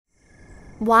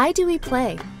Why do we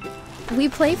play? We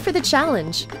play for the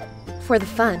challenge, for the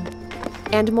fun,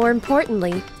 and more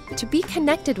importantly, to be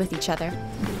connected with each other.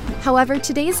 However,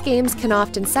 today's games can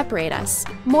often separate us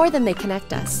more than they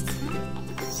connect us.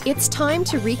 It's time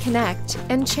to reconnect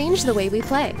and change the way we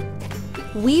play.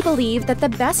 We believe that the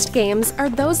best games are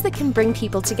those that can bring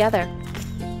people together.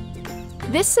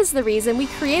 This is the reason we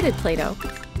created Plato,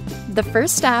 the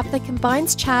first app that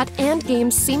combines chat and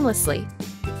games seamlessly.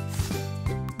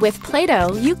 With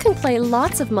Plato, you can play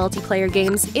lots of multiplayer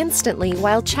games instantly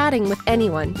while chatting with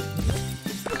anyone.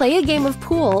 Play a game of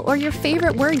pool or your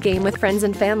favorite word game with friends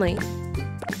and family.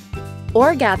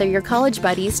 Or gather your college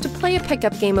buddies to play a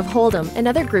pickup game of Hold'em and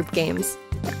other group games.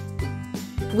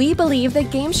 We believe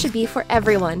that games should be for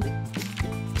everyone.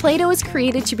 Plato is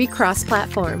created to be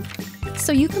cross-platform,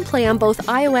 so you can play on both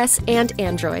iOS and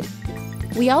Android.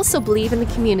 We also believe in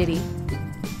the community.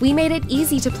 We made it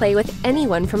easy to play with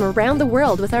anyone from around the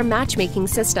world with our matchmaking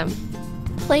system.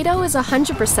 Plato is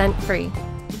 100% free,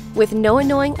 with no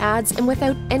annoying ads and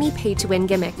without any pay-to-win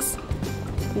gimmicks.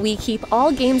 We keep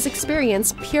all games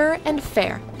experience pure and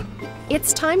fair.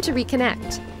 It's time to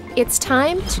reconnect. It's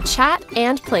time to chat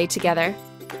and play together.